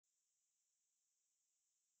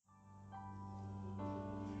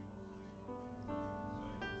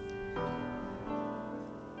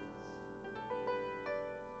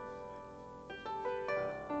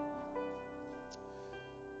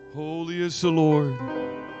Holy is the Lord.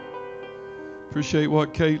 Appreciate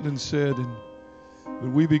what Caitlin said. And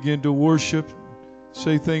when we begin to worship,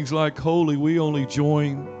 say things like holy, we only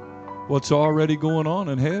join what's already going on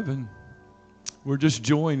in heaven. We're just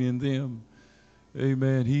joining them.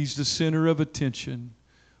 Amen. He's the center of attention.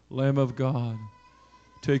 Lamb of God,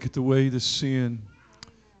 taketh away the sin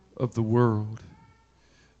of the world.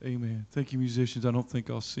 Amen. Thank you, musicians. I don't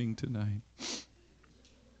think I'll sing tonight.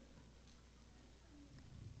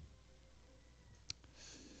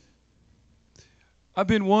 I've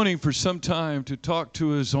been wanting for some time to talk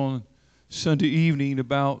to us on Sunday evening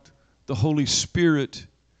about the Holy Spirit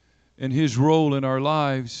and His role in our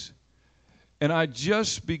lives. And I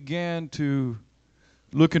just began to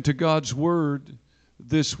look into God's Word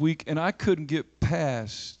this week, and I couldn't get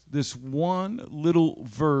past this one little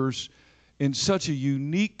verse in such a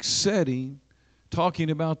unique setting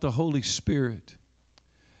talking about the Holy Spirit.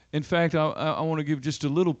 In fact, I want to give just a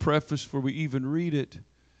little preface before we even read it.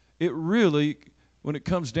 It really, when it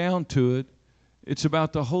comes down to it, it's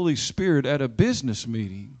about the Holy Spirit at a business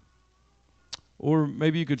meeting. Or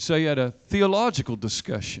maybe you could say at a theological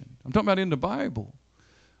discussion. I'm talking about in the Bible.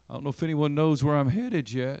 I don't know if anyone knows where I'm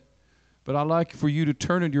headed yet, but I'd like for you to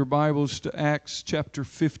turn in your Bibles to Acts chapter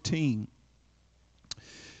 15.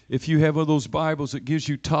 If you have one of those Bibles that gives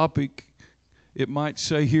you topic, it might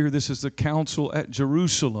say here, this is the council at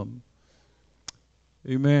Jerusalem.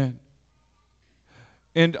 Amen.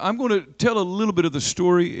 And I'm going to tell a little bit of the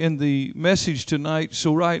story in the message tonight.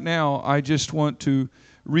 So right now, I just want to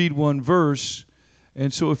read one verse.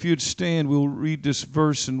 And so if you'd stand, we'll read this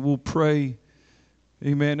verse and we'll pray.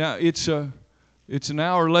 Amen. Now, it's an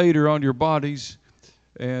hour later on your bodies,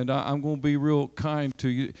 and I'm going to be real kind to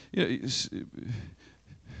you.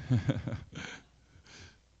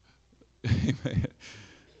 Amen.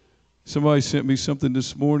 Somebody sent me something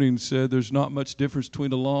this morning and said there's not much difference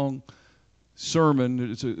between a long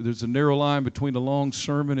sermon. There's a narrow line between a long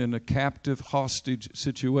sermon and a captive hostage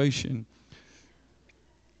situation.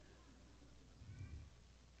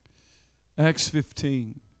 Acts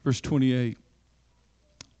 15, verse 28.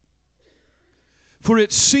 For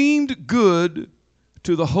it seemed good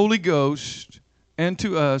to the Holy Ghost and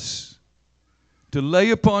to us to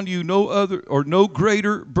lay upon you no other or no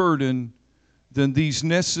greater burden than these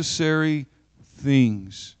necessary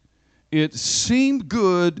things. It seemed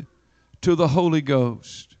good to the Holy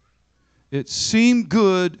Ghost. It seemed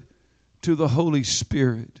good to the Holy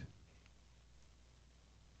Spirit.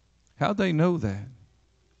 How'd they know that?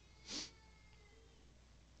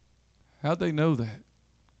 How'd they know that?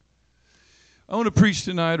 I want to preach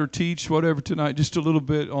tonight or teach whatever tonight just a little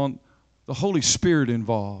bit on the Holy Spirit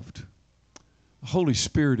involved. The Holy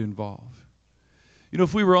Spirit involved. You know,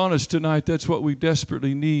 if we were honest tonight, that's what we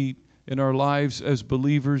desperately need in our lives as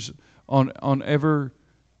believers on every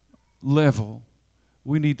level.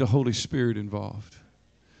 We need the Holy Spirit involved.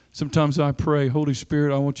 Sometimes I pray, Holy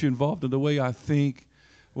Spirit, I want you involved in the way I think.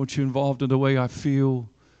 I want you involved in the way I feel.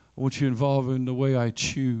 I want you involved in the way I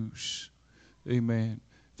choose. Amen.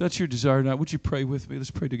 If that's your desire tonight, would you pray with me? Let's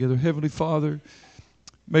pray together. Heavenly Father,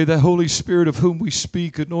 may that Holy Spirit of whom we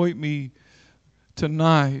speak anoint me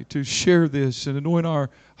tonight to share this and anoint our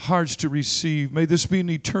hearts to receive. May this be an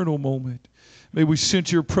eternal moment. May we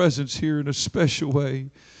sense your presence here in a special way.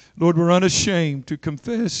 Lord, we're unashamed to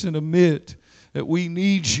confess and admit that we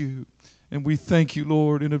need you. And we thank you,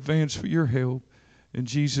 Lord, in advance for your help. In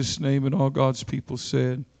Jesus' name, and all God's people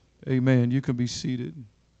said, amen. You can be seated.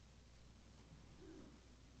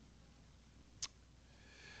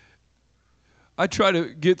 I try to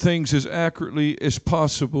get things as accurately as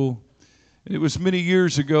possible. And it was many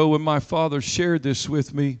years ago when my father shared this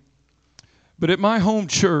with me. But at my home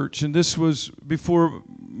church, and this was before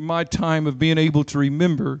my time of being able to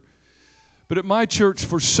remember, but at my church,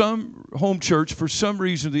 home church, for some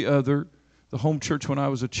reason or the other, the home church when I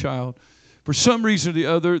was a child, for some reason or the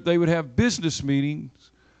other, they would have business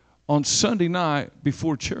meetings on Sunday night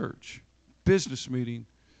before church. Business meeting.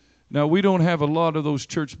 Now, we don't have a lot of those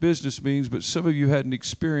church business meetings, but some of you had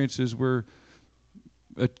experiences where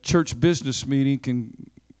a church business meeting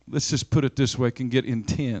can, let's just put it this way, can get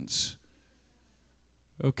intense.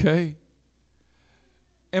 Okay?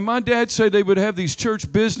 And my dad said they would have these church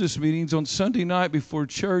business meetings on Sunday night before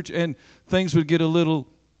church, and things would get a little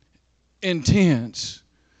intense,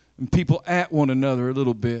 and people at one another a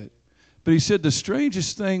little bit. But he said the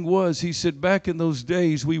strangest thing was, he said back in those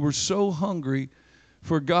days, we were so hungry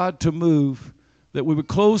for God to move that we would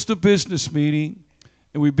close the business meeting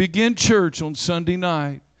and we begin church on Sunday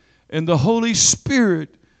night, and the Holy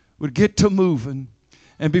Spirit would get to moving.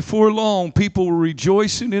 And before long, people were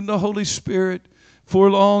rejoicing in the Holy Spirit. Before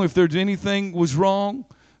long, if there's anything was wrong,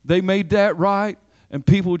 They made that right, and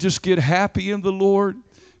people would just get happy in the Lord,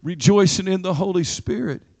 rejoicing in the Holy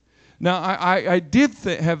Spirit. Now, I did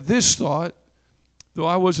have this thought, though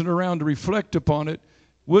I wasn't around to reflect upon it.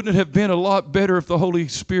 Wouldn't it have been a lot better if the Holy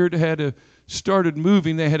Spirit had started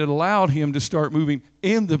moving, they had allowed him to start moving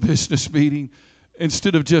in the business meeting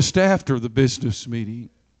instead of just after the business meeting?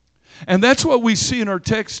 And that's what we see in our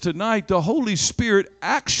text tonight. The Holy Spirit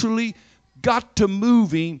actually got to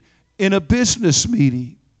moving in a business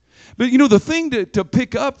meeting. But you know, the thing to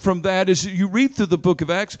pick up from that is you read through the book of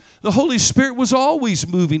Acts, the Holy Spirit was always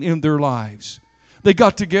moving in their lives. They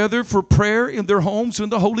got together for prayer in their homes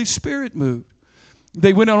and the Holy Spirit moved.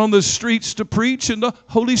 They went out on the streets to preach and the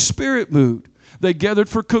Holy Spirit moved. They gathered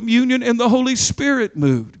for communion and the Holy Spirit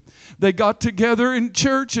moved. They got together in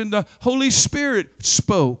church and the Holy Spirit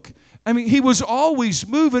spoke. I mean, he was always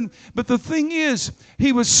moving, but the thing is,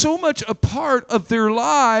 he was so much a part of their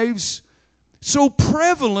lives, so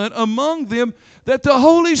prevalent among them, that the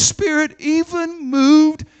Holy Spirit even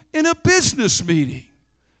moved in a business meeting.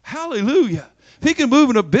 Hallelujah. If he can move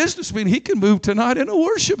in a business meeting, he can move tonight in a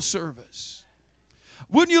worship service.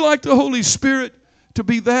 Wouldn't you like the Holy Spirit to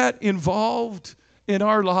be that involved in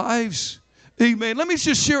our lives? Amen. Let me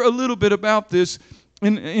just share a little bit about this.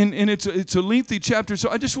 And it's a lengthy chapter, so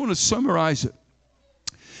I just want to summarize it.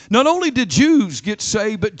 Not only did Jews get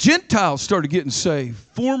saved, but Gentiles started getting saved.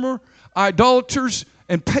 Former idolaters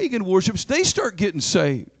and pagan worshippers, they start getting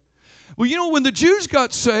saved. Well, you know, when the Jews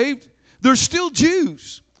got saved, they're still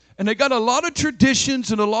Jews. And they got a lot of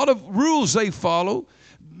traditions and a lot of rules they follow.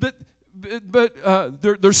 But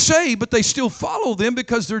they're saved, but they still follow them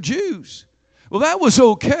because they're Jews. Well, that was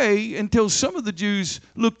okay until some of the Jews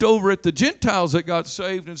looked over at the Gentiles that got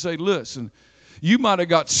saved and said, listen, you might have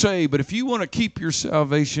got saved, but if you want to keep your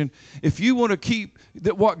salvation, if you want to keep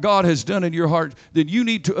what God has done in your heart, then you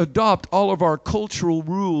need to adopt all of our cultural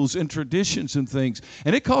rules and traditions and things.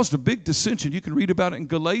 And it caused a big dissension. You can read about it in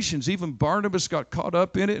Galatians. Even Barnabas got caught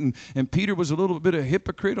up in it, and Peter was a little bit of a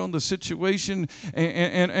hypocrite on the situation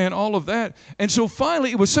and all of that. And so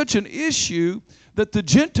finally, it was such an issue that the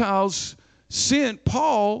Gentiles sent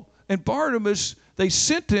Paul and Barnabas. They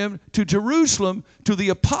sent them to Jerusalem to the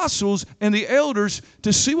apostles and the elders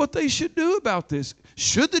to see what they should do about this.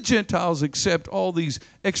 Should the Gentiles accept all these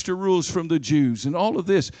extra rules from the Jews and all of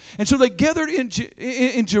this? And so they gathered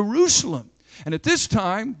in Jerusalem. And at this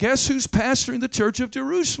time, guess who's pastoring the church of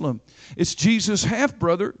Jerusalem? It's Jesus'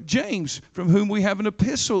 half-brother, James, from whom we have an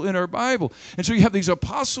epistle in our Bible. And so you have these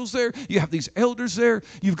apostles there, you have these elders there,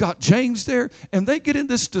 you've got James there, and they get in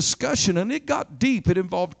this discussion, and it got deep. It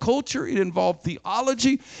involved culture, it involved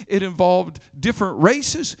theology, it involved different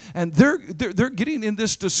races, and they're getting in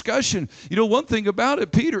this discussion. You know, one thing about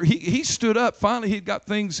it, Peter, he stood up. Finally, he got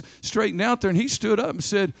things straightened out there, and he stood up and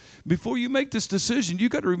said, before you make this decision, you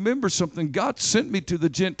got to remember something. God sent me to the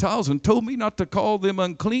Gentiles and told me not to call them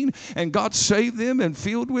unclean, and God saved them and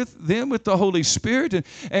filled with them with the Holy Spirit,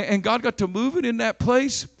 and God got to move it in that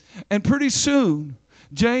place. And pretty soon,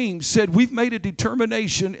 James said, we've made a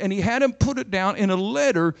determination, and he had him put it down in a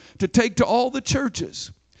letter to take to all the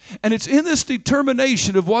churches. And it's in this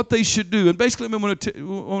determination of what they should do. And basically, I want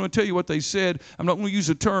to tell you what they said. I'm not going to use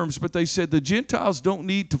the terms, but they said the Gentiles don't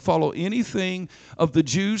need to follow anything of the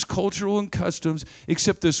Jews' cultural and customs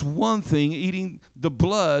except this one thing, eating the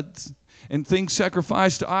blood and things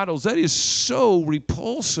sacrificed to idols. That is so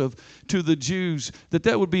repulsive to the Jews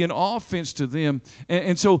that would be an offense to them.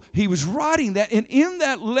 And so he was writing that. And in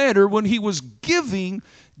that letter, when he was giving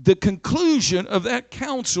the conclusion of that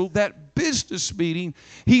council, that business meeting,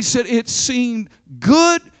 he said, it seemed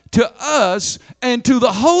good to us and to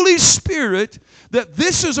the Holy Spirit that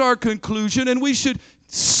this is our conclusion, and we should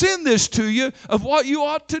send this to you of what you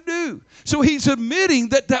ought to do. So he's admitting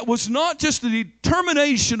that was not just the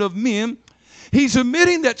determination of men. He's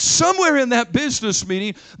admitting that somewhere in that business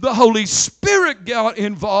meeting, the Holy Spirit got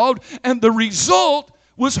involved, and the result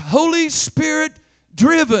was Holy Spirit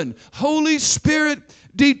driven, Holy Spirit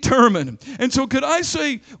determined. And so could I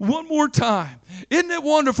say one more time, isn't it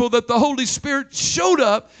wonderful that the Holy Spirit showed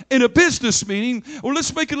up in a business meeting? Or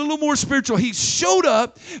let's make it a little more spiritual. He showed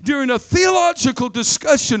up during a theological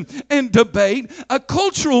discussion and debate, a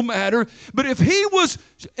cultural matter. But if he was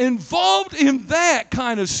involved in that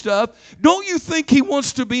kind of stuff, don't you think he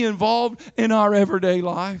wants to be involved in our everyday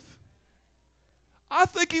life? I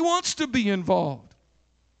think he wants to be involved.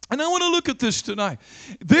 And I want to look at this tonight.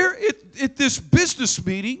 There at this business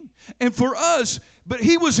meeting, and for us, but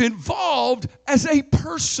he was involved as a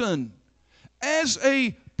person. As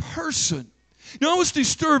a person. Now, I was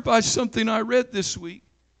disturbed by something I read this week.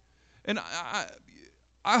 And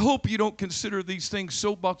I hope you don't consider these things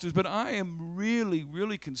soapboxes, but I am really,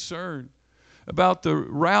 really concerned about the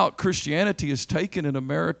route Christianity has taken in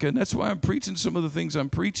America, and that's why I'm preaching some of the things I'm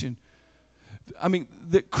preaching. I mean,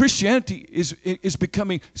 that Christianity is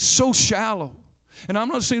becoming so shallow. And I'm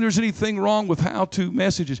not saying there's anything wrong with how-to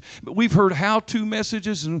messages, but we've heard how-to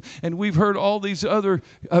messages and we've heard all these other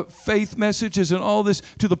faith messages and all this,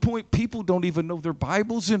 to the point people don't even know their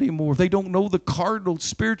Bibles anymore. They don't know the cardinal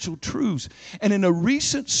spiritual truths. And in a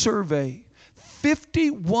recent survey,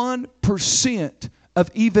 51%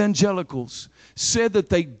 of evangelicals said that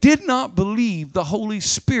they did not believe the Holy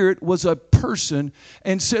Spirit was a person,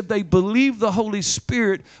 and said they believed the Holy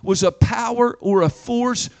Spirit was a power or a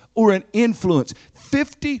force or an influence.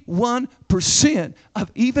 51%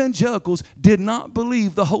 of evangelicals did not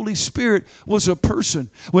believe the Holy Spirit was a person.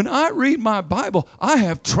 When I read my Bible, I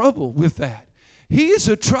have trouble with that. He is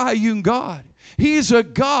a triune God. He is a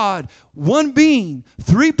God, one being,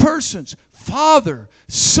 three persons, Father,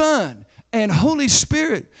 Son, and Holy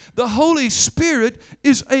Spirit. The Holy Spirit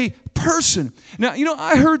is a person. Now, you know,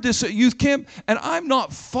 I heard this at youth camp, and I'm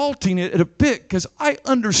not faulting it a bit, because I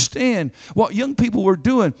understand what young people were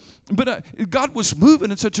doing. But God was moving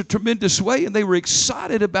in such a tremendous way, and they were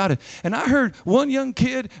excited about it. And I heard one young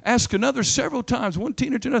kid ask another several times, one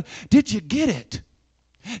teenager, another, did you get it?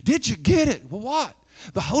 Did you get it? Well, what?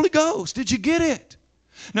 The Holy Ghost. Did you get it?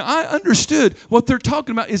 Now, I understood what they're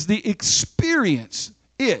talking about is the experience.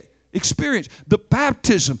 Experience, the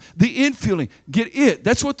baptism, the infilling, get it.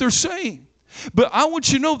 That's what they're saying. But I want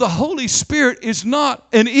you to know the Holy Spirit is not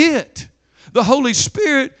an it. The Holy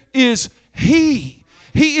Spirit is He.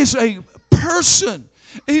 He is a person.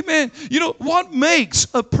 Amen. You know, what makes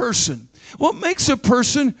a person? What makes a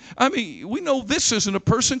person, I mean, we know this isn't a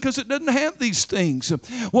person because it doesn't have these things.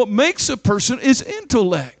 What makes a person is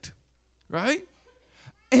intellect, right?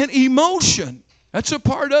 And emotion. That's a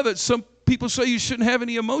part of it. Some people say you shouldn't have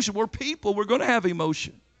any emotion. We're people. We're going to have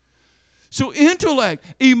emotion. So intellect,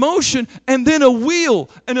 emotion, and then a will,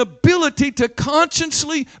 an ability to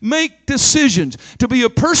consciously make decisions. To be a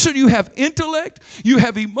person, you have intellect, you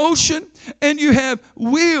have emotion, and you have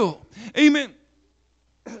will. Amen.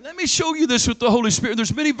 Let me show you this with the Holy Spirit.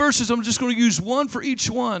 There's many verses. I'm just going to use one for each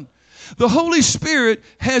one. The Holy Spirit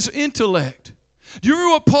has intellect. Do you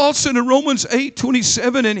remember what Paul said in Romans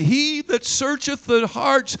 8:27? And he that searcheth the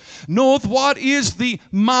hearts knoweth what is the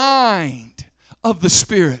mind of the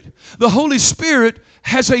Spirit. The Holy Spirit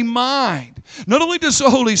has a mind. Not only does the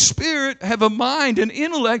Holy Spirit have a mind and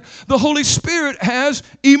intellect, the Holy Spirit has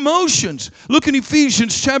emotions. Look in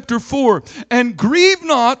Ephesians chapter 4. And grieve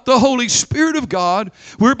not the Holy Spirit of God,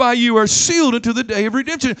 whereby you are sealed unto the day of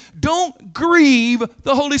redemption. Don't grieve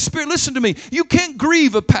the Holy Spirit. Listen to me. You can't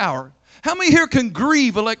grieve a power. How many here can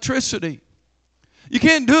grieve electricity? You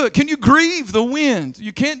can't do it. Can you grieve the wind?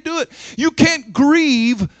 You can't do it. You can't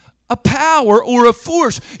grieve a power or a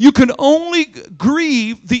force. You can only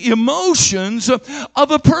grieve the emotions of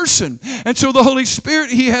a person. And so the Holy Spirit,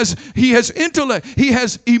 He has intellect, He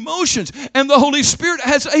has emotions, and the Holy Spirit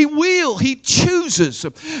has a will. He chooses.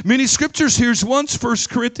 Many scriptures, here's one, 1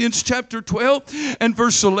 Corinthians chapter 12 and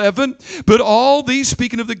verse 11. But all these,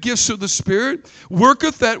 speaking of the gifts of the Spirit,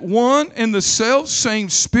 worketh that one and the self same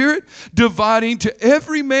Spirit, dividing to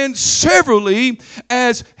every man severally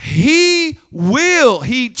as He will.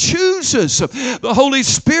 He chooses. The Holy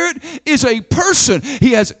Spirit is a person.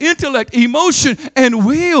 He has intellect, emotion, and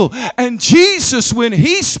will. And Jesus, when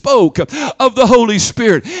He spoke of the Holy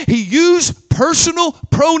Spirit, He used personal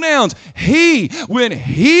pronouns. He, when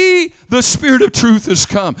He, the Spirit of truth, has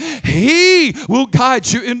come, He will guide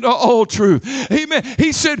you into all truth. Amen.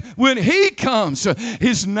 He said when He comes,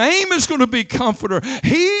 His name is going to be Comforter.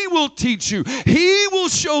 He will teach you. He will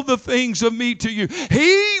show the things of me to you.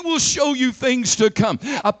 He will show you things to come.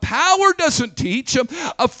 A power doesn't teach.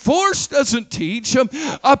 A force doesn't teach.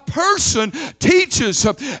 A person teaches.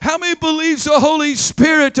 How many believes the Holy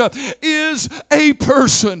Spirit is a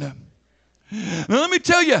person? Now let me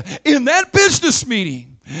tell you, in that business meeting,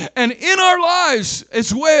 and in our lives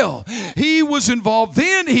as well, He was involved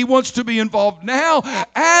then. He wants to be involved now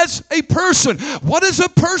as a person. What does a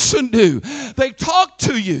person do? They talk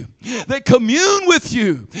to you. They commune with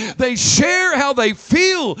you. They share how they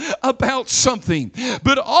feel about something.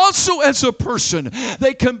 But also as a person,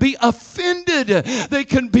 they can be offended. They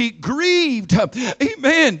can be grieved.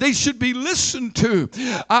 Amen. They should be listened to.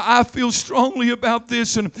 I feel strongly about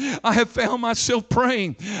this, and I have found myself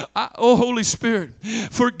praying, oh Holy Spirit,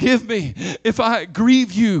 forgive me if I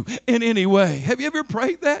grieve you in any way. Have you ever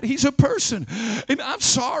prayed that? He's a person. Amen. I'm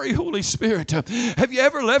sorry, Holy Spirit. Have you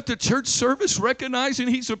ever left a church service recognizing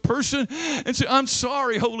He's a person and say, I'm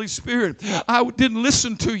sorry, Holy Spirit. I didn't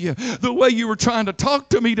listen to you the way you were trying to talk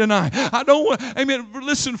to me tonight. I don't want, amen,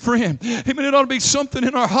 listen, friend. Amen, it ought to be something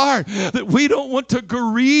in our heart that we don't want to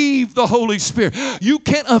grieve the Holy Spirit. You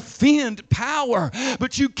can't offend power,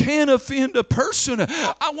 but you can offend a person.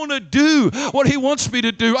 I want to do what He wants me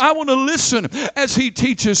to do. I want to listen as He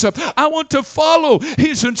teaches. I want to follow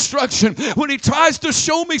His instruction. When He tries to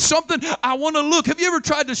show me something, I want to look. Have you ever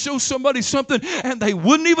tried to show somebody something and they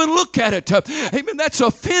wouldn't even look at it? Amen. That's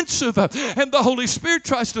offensive. And the Holy Spirit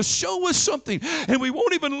tries to show us something and we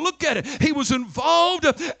won't even look at it. He was involved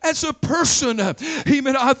as a person.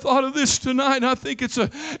 Amen. I thought of this tonight and I think it's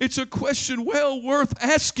a question well worth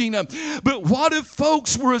asking. But what if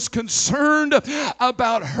folks were as concerned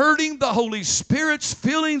about hurting the Holy Spirit's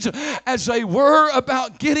feelings as they were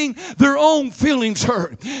about getting their own feelings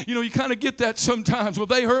hurt? You know, you kind of get that sometimes. Well,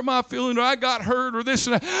 they hurt my feeling, or I got hurt, or this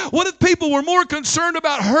and that. What if people were more concerned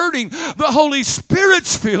about hurting the Holy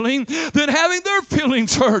Spirit's feeling than having their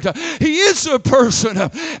feelings hurt? He is a person.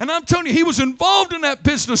 And I'm telling you, he was involved in that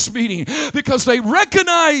business meeting because they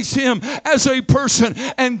recognized him as a person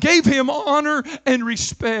and gave him honor and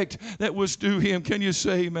respect that was due him. Can you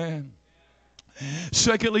say amen?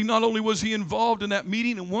 Secondly, not only was he involved in that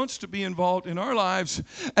meeting and wants to be involved in our lives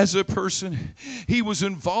as a person, he was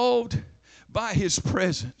involved by his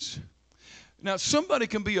presence. Now, somebody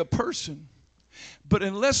can be a person, but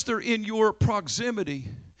unless they're in your proximity,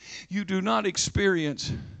 you do not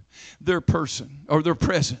experience their person or their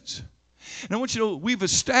presence. And I want you to know, we've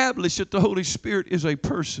established that the Holy Spirit is a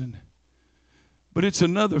person, but it's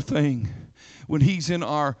another thing when He's in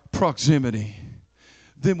our proximity.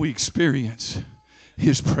 Then we experience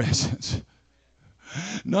His presence.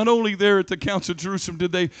 Not only there at the Council of Jerusalem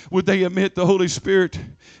would they admit the Holy Spirit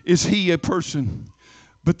is He a person,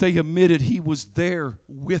 but they admitted He was there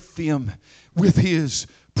with them, with His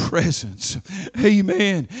presence.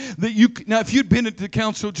 Amen. Now, if you'd been at the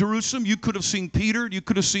Council of Jerusalem, you could have seen Peter, you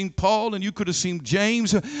could have seen Paul, and you could have seen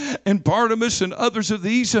James and Barnabas and others of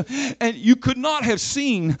these, and you could not have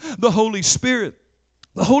seen the Holy Spirit.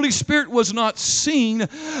 The Holy Spirit was not seen,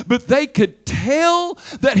 but they could tell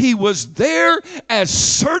that He was there as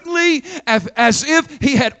certainly as if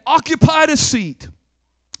He had occupied a seat.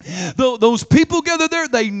 Those people gathered there,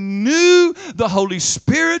 they knew the Holy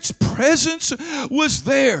Spirit's presence was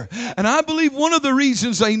there. And I believe one of the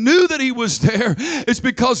reasons they knew that He was there is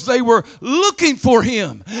because they were looking for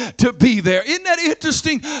Him to be there. Isn't that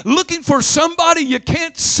interesting? Looking for somebody you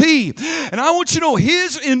can't see. And I want you to know,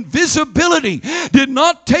 His invisibility did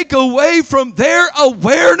not take away from their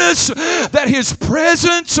awareness that His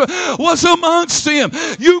presence was amongst them.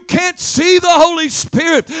 You can't see the Holy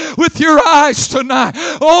Spirit with your eyes tonight.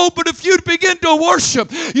 Oh, but if you'd begin to worship,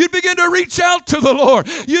 you'd begin to reach out to the Lord,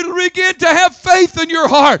 you'd begin to have faith in your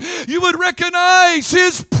heart, you would recognize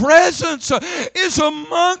His presence is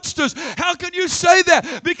amongst us. How can you say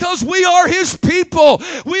that? Because we are His people.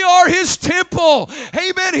 We are His temple.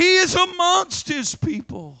 Amen. He is amongst His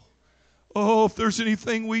people. Oh, if there's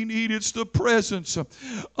anything we need, it's the presence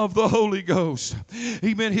of the Holy Ghost.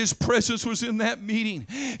 Amen. His presence was in that meeting.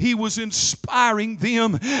 He was inspiring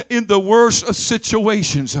them in the worst of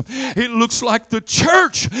situations. It looks like the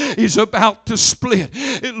church is about to split.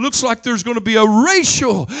 It looks like there's going to be a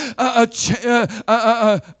racial, what's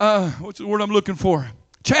the word I'm looking for?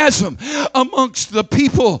 Chasm amongst the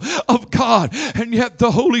people of God, and yet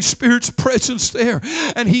the Holy Spirit's presence there,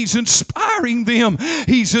 and He's inspiring them,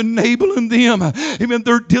 He's enabling them. Amen.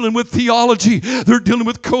 They're dealing with theology, they're dealing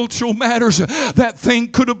with cultural matters. That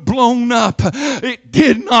thing could have blown up. It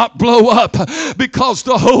did not blow up because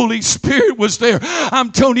the Holy Spirit was there.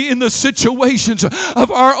 I'm telling you, in the situations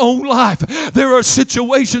of our own life, there are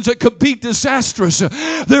situations that could be disastrous.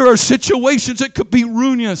 There are situations that could be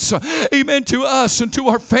ruinous, amen, to us and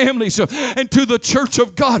to our families and to the church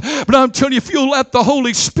of God. But I'm telling you, if you'll let the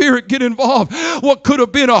Holy Spirit get involved, what could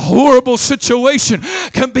have been a horrible situation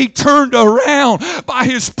can be turned around by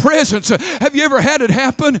His presence. Have you ever had it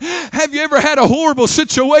happen? Have you ever had a horrible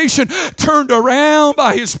situation turned around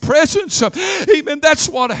by His presence? Amen. That's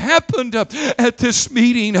what happened at this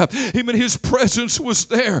meeting. Amen. His presence was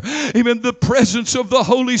there. Amen. The presence of the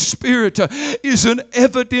Holy Spirit is an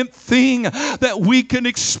evident thing that we can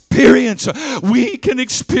experience. We can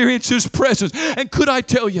experience His presence. And could I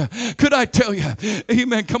tell you,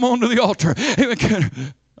 amen, come on to the altar.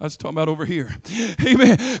 Amen. I was talking about over here.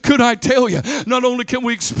 Amen. Could I tell you, not only can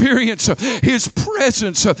we experience His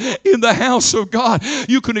presence in the house of God,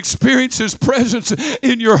 you can experience His presence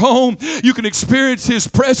in your home. You can experience His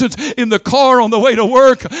presence in the car on the way to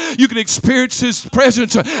work. You can experience His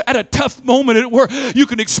presence at a tough moment at work. You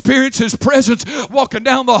can experience His presence walking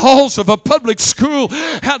down the halls of a public school.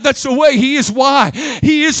 That's the way He is. Why?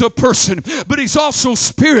 He is a person, but He's also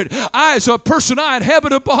spirit. I, as a person, I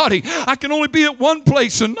inhabit a body. I can only be at one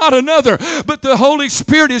place and not another, but the Holy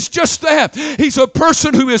Spirit is just that. He's a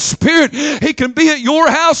person who is spirit. He can be at your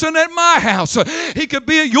house and at my house. He can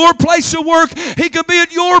be at your place of work. He can be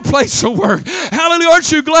at your place of work. Hallelujah.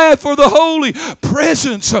 Aren't you glad for the holy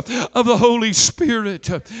presence of the Holy Spirit?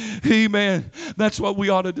 Amen. That's what we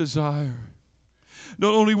ought to desire.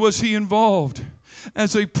 Not only was He involved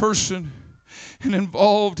as a person and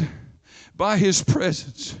involved by His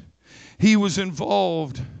presence, He was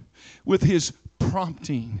involved with His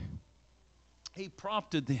prompting. He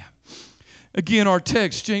prompted them. Again, our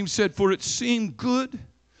text, James said, for it seemed good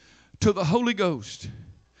to the Holy Ghost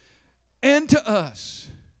and to us.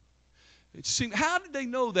 It seemed, how did they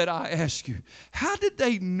know that, I ask you? How did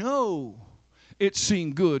they know it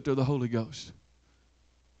seemed good to the Holy Ghost?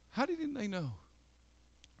 How didn't they know?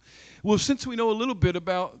 Well, since we know a little bit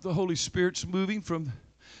about the Holy Spirit's moving from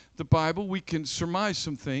the Bible, we can surmise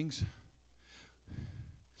some things.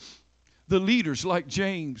 The leaders like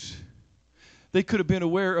James, they could have been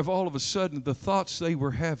aware of all of a sudden the thoughts they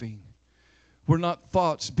were having were not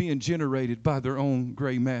thoughts being generated by their own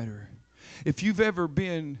gray matter. If you've ever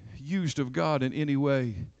been used of God in any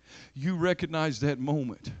way, you recognize that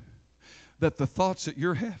moment that the thoughts that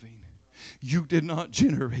you're having, you did not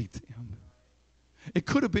generate them. It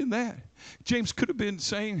could have been that. James could have been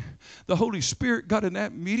saying the Holy Spirit got in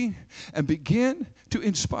that meeting and began to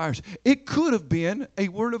inspire us. It could have been a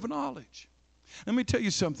word of knowledge. Let me tell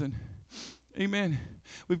you something. Amen.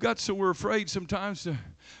 We've got so we're afraid sometimes to,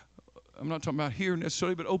 I'm not talking about here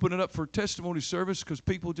necessarily, but open it up for testimony service because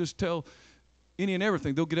people just tell any and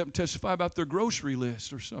everything. They'll get up and testify about their grocery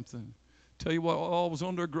list or something. Tell you what all was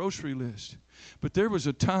on their grocery list. But there was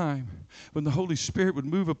a time when the Holy Spirit would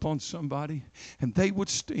move upon somebody and they would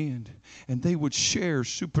stand and they would share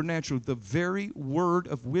supernaturally the very word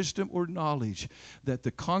of wisdom or knowledge that the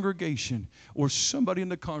congregation or somebody in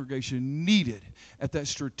the congregation needed at that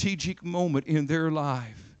strategic moment in their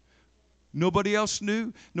life. Nobody else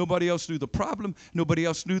knew. Nobody else knew the problem. Nobody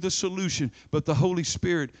else knew the solution. But the Holy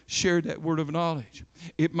Spirit shared that word of knowledge.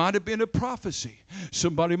 It might have been a prophecy.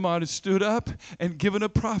 Somebody might have stood up and given a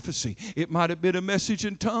prophecy. It might have been a message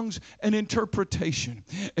in tongues and interpretation.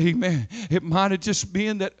 Amen. It might have just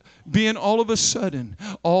been that being all of a sudden,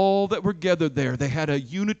 all that were gathered there, they had a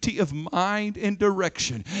unity of mind and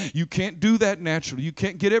direction. You can't do that naturally. You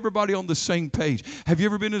can't get everybody on the same page. Have you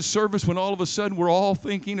ever been in a service when all of a sudden we're all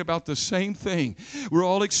thinking about the same thing? We're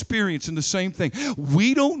all experiencing the same thing.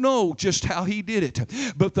 We don't know just how He did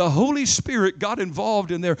it, but the Holy Spirit got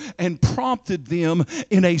involved in there and prompted them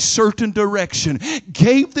in a certain direction,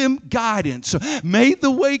 gave them guidance, made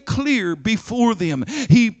the way clear before them.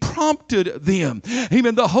 He prompted them.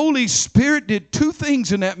 Amen. The Holy Spirit did two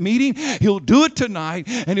things in that meeting. He'll do it tonight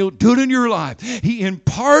and He'll do it in your life. He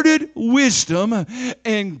imparted wisdom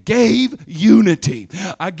and gave unity.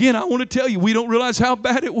 Again, I want to tell you, we don't realize how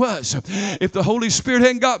bad it was. If the Holy Spirit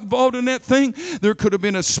hadn't got involved in that thing, there could have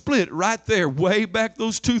been a split right there way back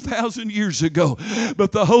those 2,000 years ago.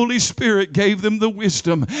 But the Holy Spirit gave them the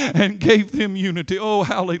wisdom and gave them unity. Oh,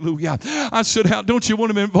 hallelujah. I said, how don't you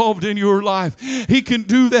want Him involved in your life? He can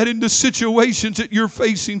do that in the situations that you're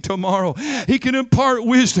facing tomorrow. He can impart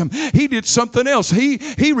wisdom. He did something else.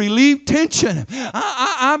 He relieved tension.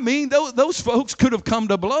 I mean, those folks could have come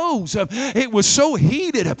to blows. It was so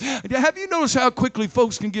heated. Have you noticed how quickly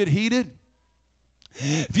folks can get heated?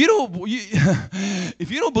 If you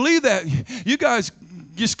don't believe that, you guys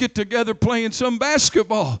just get together playing some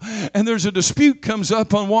basketball and there's a dispute comes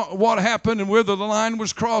up on what happened and whether the line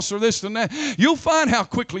was crossed or this and that, you'll find how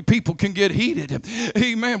quickly people can get heated.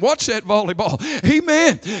 Amen. Watch that volleyball.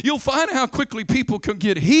 Amen. You'll find how quickly people can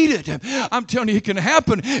get heated. I'm telling you, it can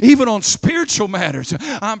happen even on spiritual matters.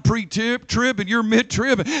 I'm pre-trib and you're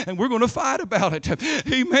mid-trib and we're going to fight about it.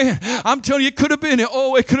 Amen. I'm telling you, it could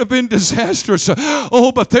have been disastrous.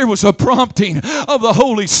 Oh, but there was a prompting of the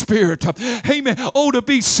Holy Spirit. Amen. Oh, to to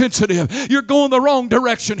be sensitive. You're going the wrong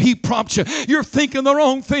direction. He prompts you. You're thinking the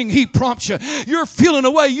wrong thing. He prompts you. You're feeling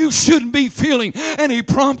a way you shouldn't be feeling, and He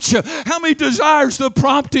prompts you. How many desires the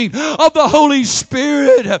prompting of the Holy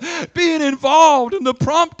Spirit, being involved in the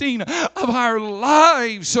prompting of our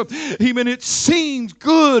lives? Even it seems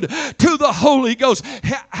good to the Holy Ghost.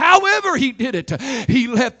 However He did it, He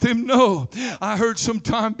let them know. I heard some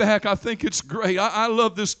time back, I think it's great. I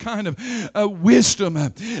love this kind of wisdom.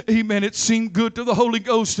 Amen. It seemed good to the Holy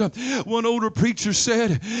Ghost. One older preacher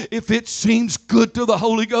said, if it seems good to the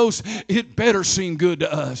Holy Ghost, it better seem good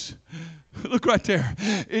to us. Look right there.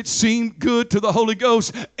 It seemed good to the Holy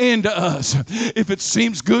Ghost and to us. If it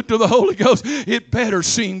seems good to the Holy Ghost, it better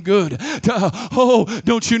seem good to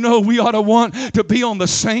don't you know we ought to want to be on the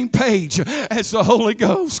same page as the Holy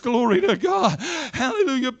Ghost. Glory to God.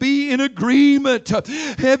 Hallelujah. Be in agreement.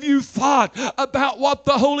 Have you thought about what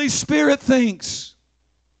the Holy Spirit thinks?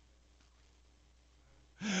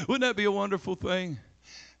 Wouldn't that be a wonderful thing?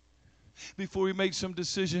 Before we make some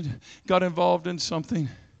decision, got involved in something,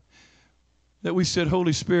 that we said,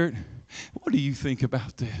 Holy Spirit, what do you think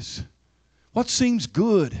about this? What seems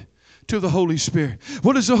good to the Holy Spirit?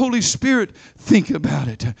 What does the Holy Spirit think about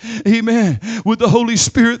it? Amen. Would the Holy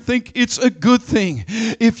Spirit think it's a good thing?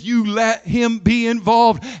 If you let Him be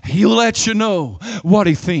involved, He'll let you know what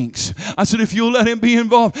He thinks. I said, if you'll let Him be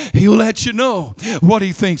involved, He'll let you know what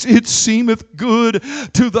He thinks. It seemeth good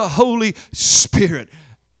to the Holy Spirit.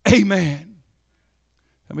 Amen.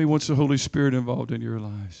 How many wants the Holy Spirit involved in your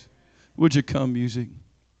lives? Would you come, music?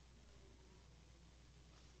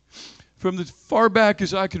 From as far back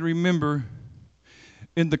as I can remember,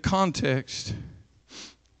 in the context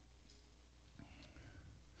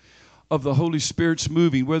of the Holy Spirit's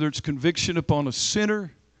moving, whether it's conviction upon a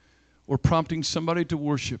sinner or prompting somebody to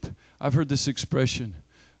worship, I've heard this expression,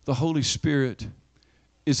 the Holy Spirit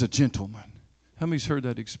is a gentleman. How many's heard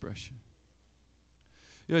that expression?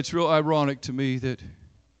 Yeah, it's real ironic to me that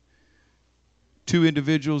two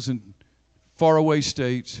individuals in faraway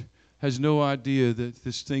states has no idea that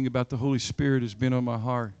this thing about the Holy Spirit has been on my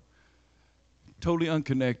heart. Totally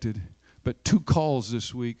unconnected, but two calls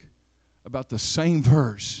this week about the same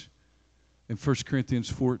verse in 1 Corinthians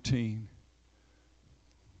 14.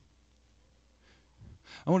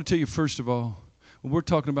 I want to tell you, first of all, when we're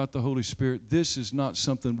talking about the Holy Spirit, this is not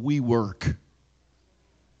something we work.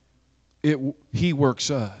 He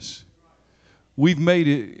works us. We've made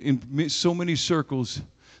it in so many circles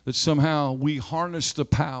that somehow we harness the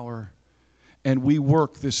power and we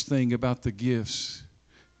work this thing about the gifts.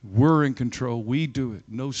 We're in control. We do it.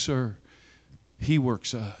 No, sir. He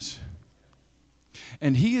works us.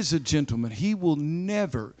 And He is a gentleman. He will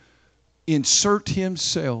never insert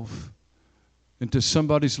Himself into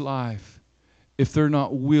somebody's life if they're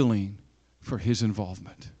not willing for His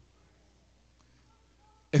involvement.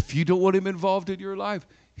 If you don't want Him involved in your life,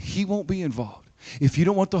 He won't be involved. If you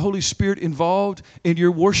don't want the Holy Spirit involved in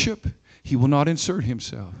your worship, He will not insert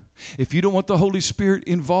Himself. If you don't want the Holy Spirit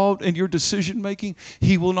involved in your decision making,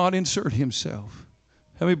 He will not insert Himself.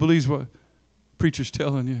 How many believes what preacher's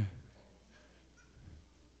telling you?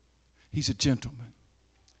 He's a gentleman.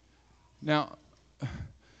 Now,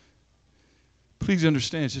 please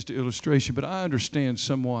understand, it's just an illustration, but I understand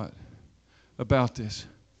somewhat about this.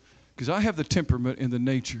 Because I have the temperament and the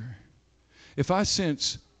nature. If I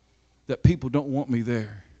sense that people don't want me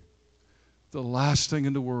there, the last thing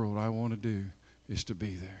in the world I want to do is to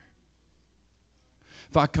be there.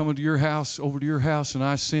 If I come into your house, over to your house, and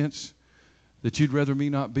I sense that you'd rather me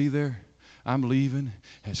not be there, I'm leaving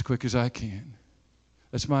as quick as I can.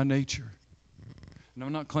 That's my nature. And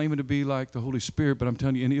I'm not claiming to be like the Holy Spirit, but I'm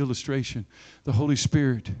telling you in illustration, the Holy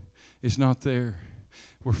Spirit is not there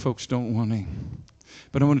where folks don't want Him.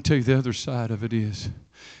 But I want to tell you the other side of it is,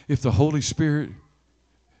 if the Holy Spirit,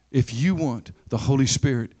 if you want the Holy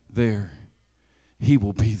Spirit there, He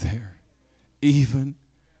will be there, even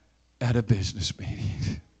at a business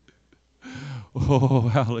meeting. Oh,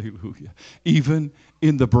 hallelujah. Even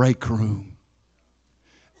in the break room.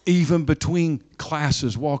 Even between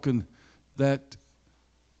classes, walking that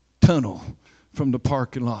tunnel from the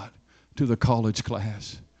parking lot to the college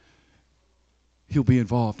class. He'll be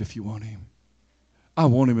involved if you want Him. I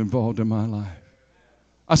want Him involved in my life.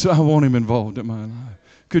 I said, I want Him involved in my life.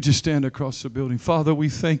 Could you stand across the building? Father, we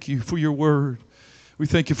thank You for Your word. We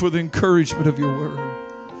thank You for the encouragement of Your word.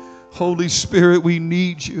 Holy Spirit, we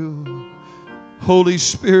need You. Holy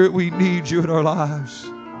Spirit, we need You in our lives.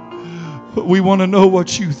 We want to know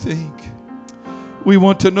what You think. We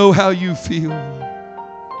want to know how You feel.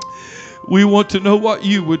 We want to know what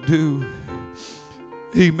You would do.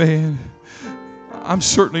 Amen. I'm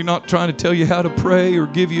certainly not trying to tell you how to pray or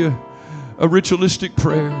give you a ritualistic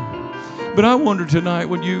prayer. But I wonder tonight,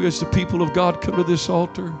 when you as the people of God come to this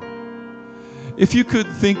altar, if you could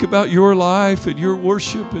think about your life and your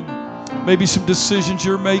worship and maybe some decisions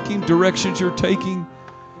you're making, directions you're taking.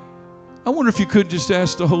 I wonder if you could just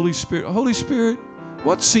ask the Holy Spirit, Holy Spirit,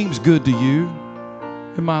 what seems good to you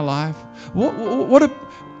in my life?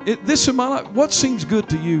 This in my life, what seems good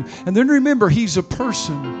to you? And then remember, He's a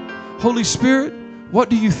person. Holy Spirit, what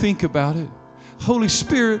do you think about it? Holy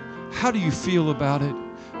Spirit, how do you feel about it?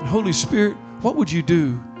 And Holy Spirit, what would you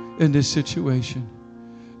do in this situation?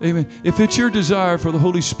 Amen. If it's your desire for the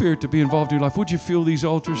Holy Spirit to be involved in your life, would you fill these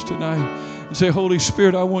altars tonight and say, Holy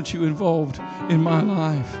Spirit, I want you involved in my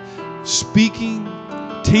life. Speaking,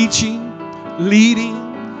 teaching, leading,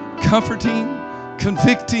 comforting,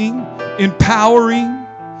 convicting, empowering,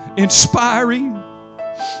 inspiring.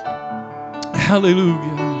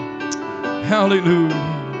 Hallelujah. Hallelujah.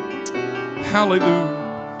 Hallelujah.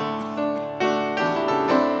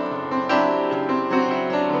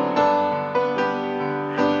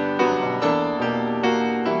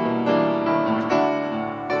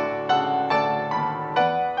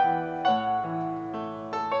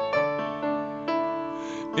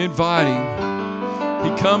 Inviting. He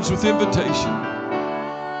comes with invitation.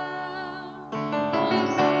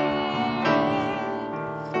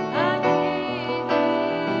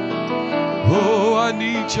 Oh, I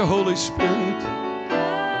need you, Holy Spirit.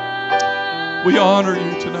 We honor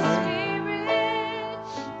you tonight.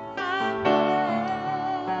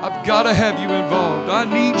 I've got to have you involved. I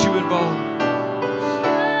need you involved.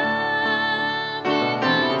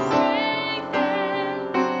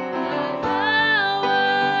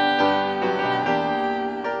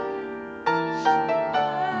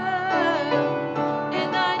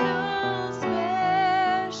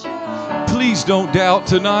 Please don't doubt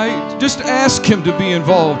tonight. Just ask Him to be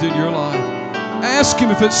involved in your life. Ask Him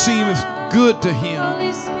if it seems good to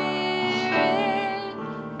Him.